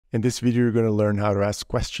In this video, you're going to learn how to ask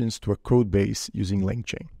questions to a code base using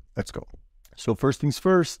LangChain. Let's go. So first things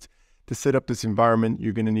first, to set up this environment,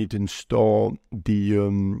 you're going to need to install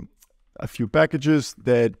the a few packages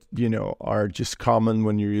that, are just common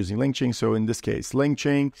when you're using LangChain. So in this case,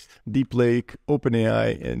 LangChain, Deep Lake,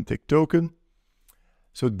 OpenAI, and TikToken.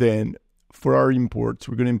 So then for our imports,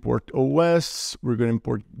 we're going to import OS, we're going to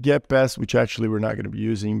import GetPass, which actually we're not going to be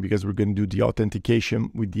using because we're going to do the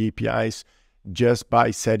authentication with the APIs just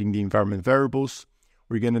by setting the environment variables.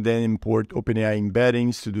 We're going to then import OpenAI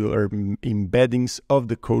embeddings to do our embeddings of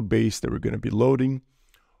the code base that we're going to be loading.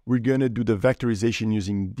 We're going to do the vectorization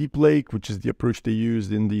using Deep Lake, which is the approach they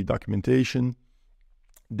used in the documentation.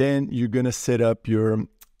 Then you're going to set up your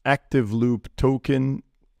active loop token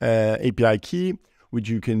API key, which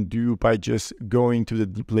you can do by just going to the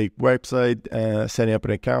Deep Lake website, setting up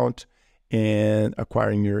an account, and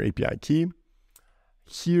acquiring your API key.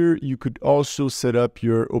 Here, you could also set up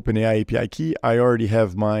your OpenAI API key. I already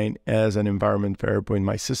have mine as an environment variable in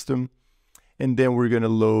my system. And then we're going to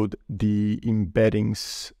load the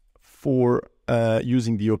embeddings for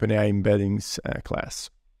using the OpenAI embeddings class.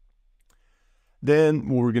 Then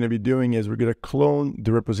what we're going to be doing is we're going to clone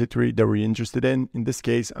the repository that we're interested in. In this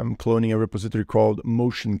case, I'm cloning a repository called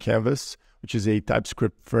Motion Canvas, which is a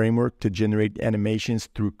TypeScript framework to generate animations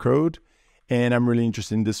through code. And I'm really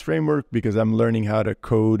interested in this framework because I'm learning how to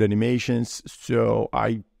code animations.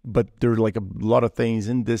 But there are like a lot of things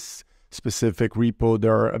in this specific repo that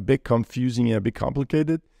are a bit confusing and a bit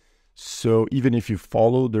complicated. So even if you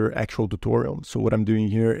follow their actual tutorial. So what I'm doing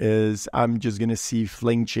here is I'm just going to see if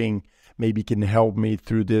LangChain maybe can help me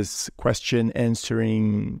through this question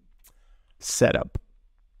answering setup.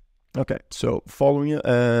 Okay, so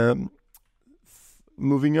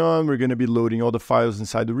moving on, we're going to be loading all the files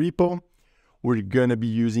inside the repo. We're going to be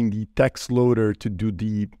using the text loader to do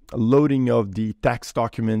the loading of the text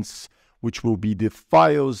documents, which will be the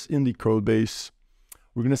files in the code base.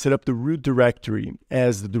 We're going to set up the root directory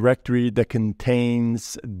as the directory that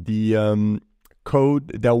contains the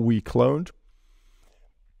code that we cloned.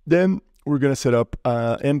 Then we're going to set up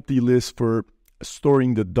an empty list for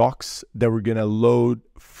storing the docs that we're going to load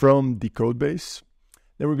from the code base.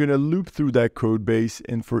 Then we're going to loop through that code base,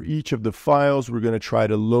 and for each of the files, we're going to try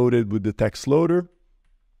to load it with the text loader,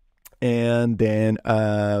 and then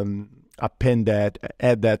append that,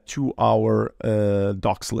 add that to our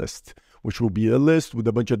docs list, which will be a list with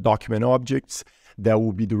a bunch of document objects that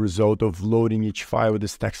will be the result of loading each file with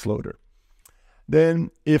this text loader.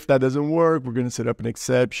 Then, if that doesn't work, we're going to set up an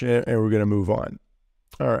exception, and we're going to move on.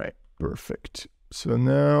 All right, perfect. So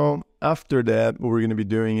now, after that, what we're going to be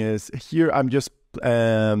doing is, here I'm just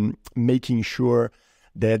making sure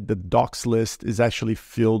that the docs list is actually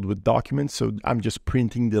filled with documents. So I'm just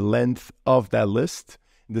printing the length of that list.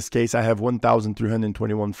 In this case, I have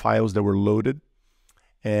 1,321 files that were loaded.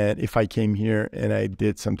 And if I came here and I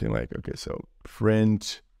did something like, okay, so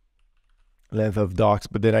print length of docs,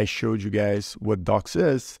 but then I showed you guys what docs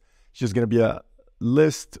is, it's just going to be a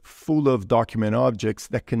list full of document objects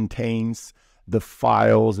that contains the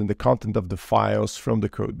files and the content of the files from the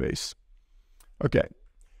code base. Okay,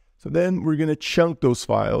 so then we're going to chunk those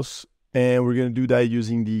files, and we're going to do that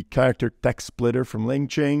using the character text splitter from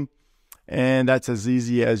LangChain. And that's as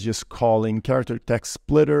easy as just calling character text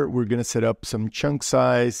splitter. We're going to set up some chunk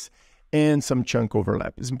size and some chunk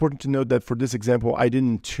overlap. It's important to note that for this example, I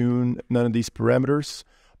didn't tune none of these parameters,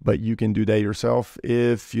 but you can do that yourself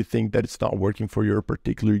if you think that it's not working for your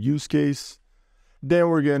particular use case. Then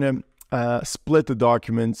we're going to split the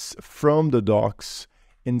documents from the docs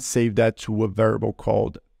and save that to a variable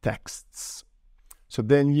called texts. So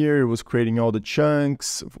then here it was creating all the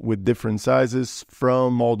chunks with different sizes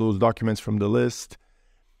from all those documents from the list.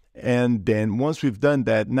 And then once we've done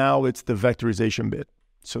that, now it's the vectorization bit.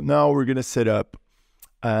 So now we're going to set up,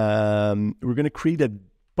 we're going to create a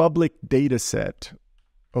public data set.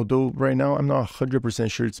 Although right now I'm not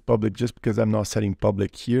 100% sure it's public just because I'm not setting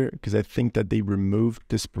public here, because I think that they removed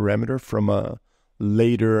this parameter from a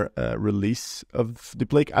later release of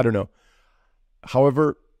Deep Lake. I don't know.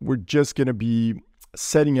 However, we're just going to be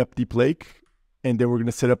setting up Deep Lake, and then we're going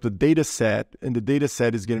to set up the data set, and the data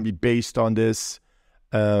set is going to be based on this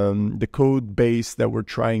the code base that we're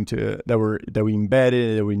trying to that we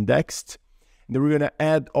embedded, that we indexed. And then we're going to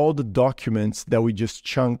add all the documents that we just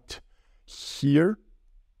chunked here,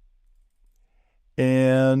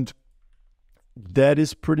 and that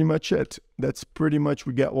is pretty much it. That's pretty much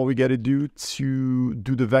what we got to do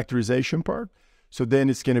the vectorization part. So then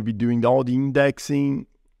it's going to be doing all the indexing.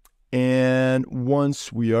 And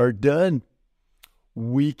once we are done,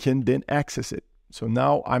 we can then access it. So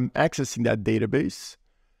now I'm accessing that database.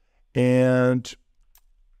 And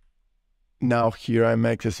now here I'm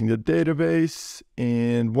accessing the database,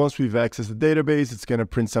 and once we've accessed the database, it's going to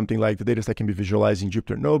print something like the dataset can be visualized in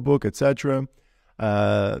Jupyter Notebook, etc.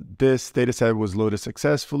 This dataset was loaded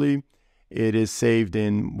successfully. It is saved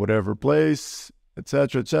in whatever place,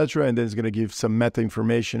 etc., etc. And then it's going to give some meta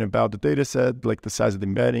information about the dataset, like the size of the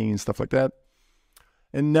embedding and stuff like that.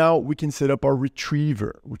 And now we can set up our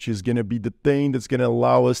retriever, which is going to be the thing that's going to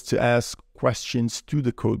allow us to ask questions to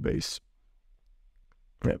the Codebase.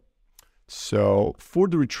 Right. So for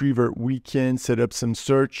the retriever, we can set up some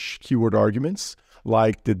search keyword arguments,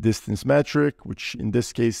 like the distance metric, which in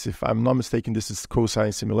this case, if I'm not mistaken, this is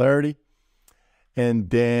cosine similarity. And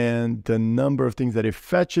then the number of things that it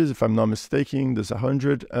fetches, if I'm not mistaken, there's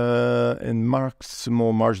 100, and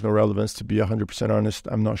maximal marginal relevance, to be 100% honest,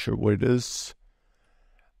 I'm not sure what it is.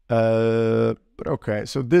 But okay,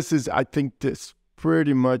 so this is, I think this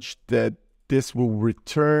pretty much that this will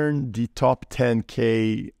return the top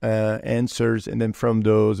 10K answers, and then from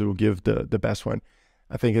those, it will give the best one.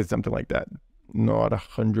 I think it's something like that. Not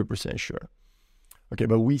 100% sure. Okay,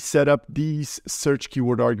 but we set up these search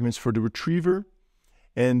keyword arguments for the retriever,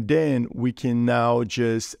 and then we can now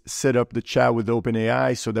just set up the chat with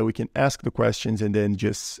OpenAI so that we can ask the questions and then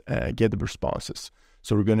just get the responses.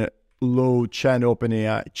 So we're going to load chat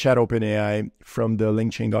OpenAI from the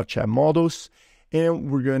LangChain.chat models,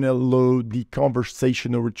 and we're going to load the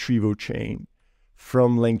conversational retrieval chain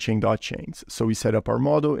from LangChain.chains. So we set up our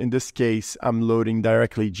model. In this case, I'm loading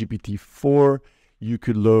directly GPT-4. You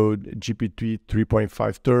could load GPT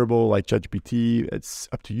 3.5 Turbo like ChatGPT. It's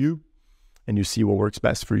up to you. And you see what works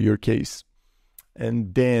best for your case.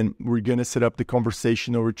 And then we're going to set up the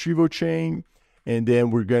conversational retrieval chain. And then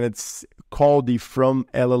we're going to call the from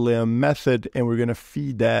LLM method, and we're going to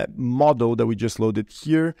feed that model that we just loaded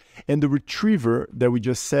here and the retriever that we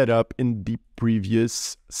just set up in the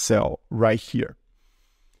previous cell right here.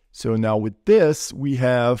 So now with this, we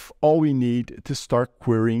have all we need to start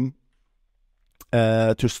querying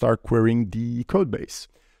the Codebase.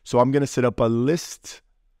 So I'm going to set up a list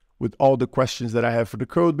with all the questions that I have for the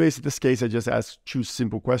Codebase. In this case, I just ask two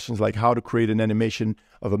simple questions like how to create an animation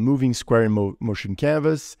of a moving square in Motion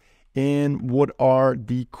Canvas, and what are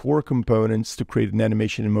the core components to create an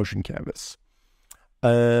animation in Motion Canvas.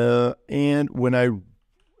 And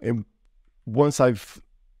once I've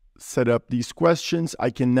set up these questions,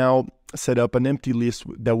 I can now set up an empty list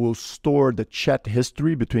that will store the chat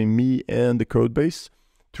history between me and the Codebase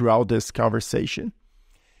throughout this conversation.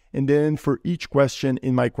 And then for each question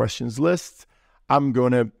in my questions list, I'm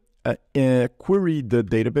going to query the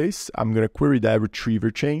database. I'm going to query that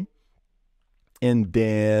retriever chain. And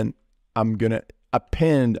then I'm going to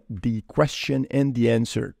append the question and the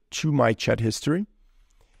answer to my chat history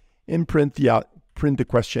and print the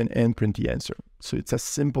question and print the answer. So it's as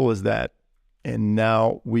simple as that. And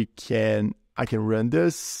now I can run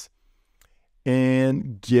this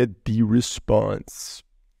and get the response.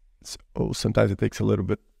 So sometimes it takes a little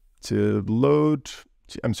bit to load,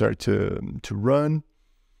 to run.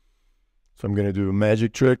 So I'm going to do a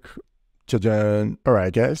magic trick. Ta-da. All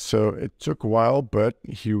right, guys. So it took a while, but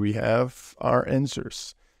here we have our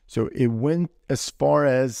answers. So it went as far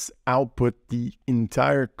as output the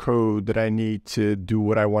entire code that I need to do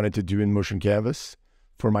what I wanted to do in Motion Canvas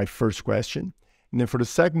for my first question. And then for the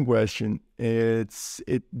second question, it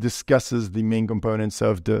discusses the main components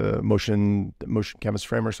of the Motion Canvas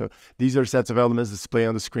framework. So these are sets of elements displayed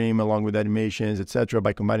on the screen along with animations, etc.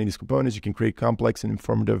 By combining these components, you can create complex and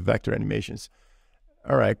informative vector animations.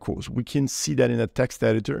 All right, cool. So we can see that in a text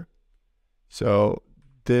editor. So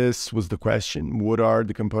this was the question. What are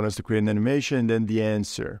the components to create an animation? And then the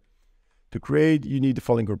answer. To create, you need the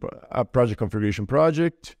following project configuration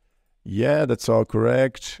project. Yeah, that's all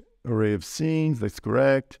correct. Array of scenes, that's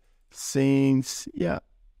correct. Scenes, yeah,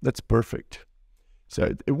 that's perfect.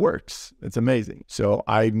 So it works. It's amazing. So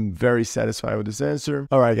I'm very satisfied with this answer.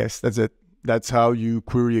 All right, guys, that's it. That's how you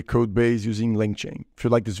query a code base using LangChain. If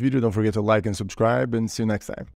you like this video, don't forget to like and subscribe, and see you next time.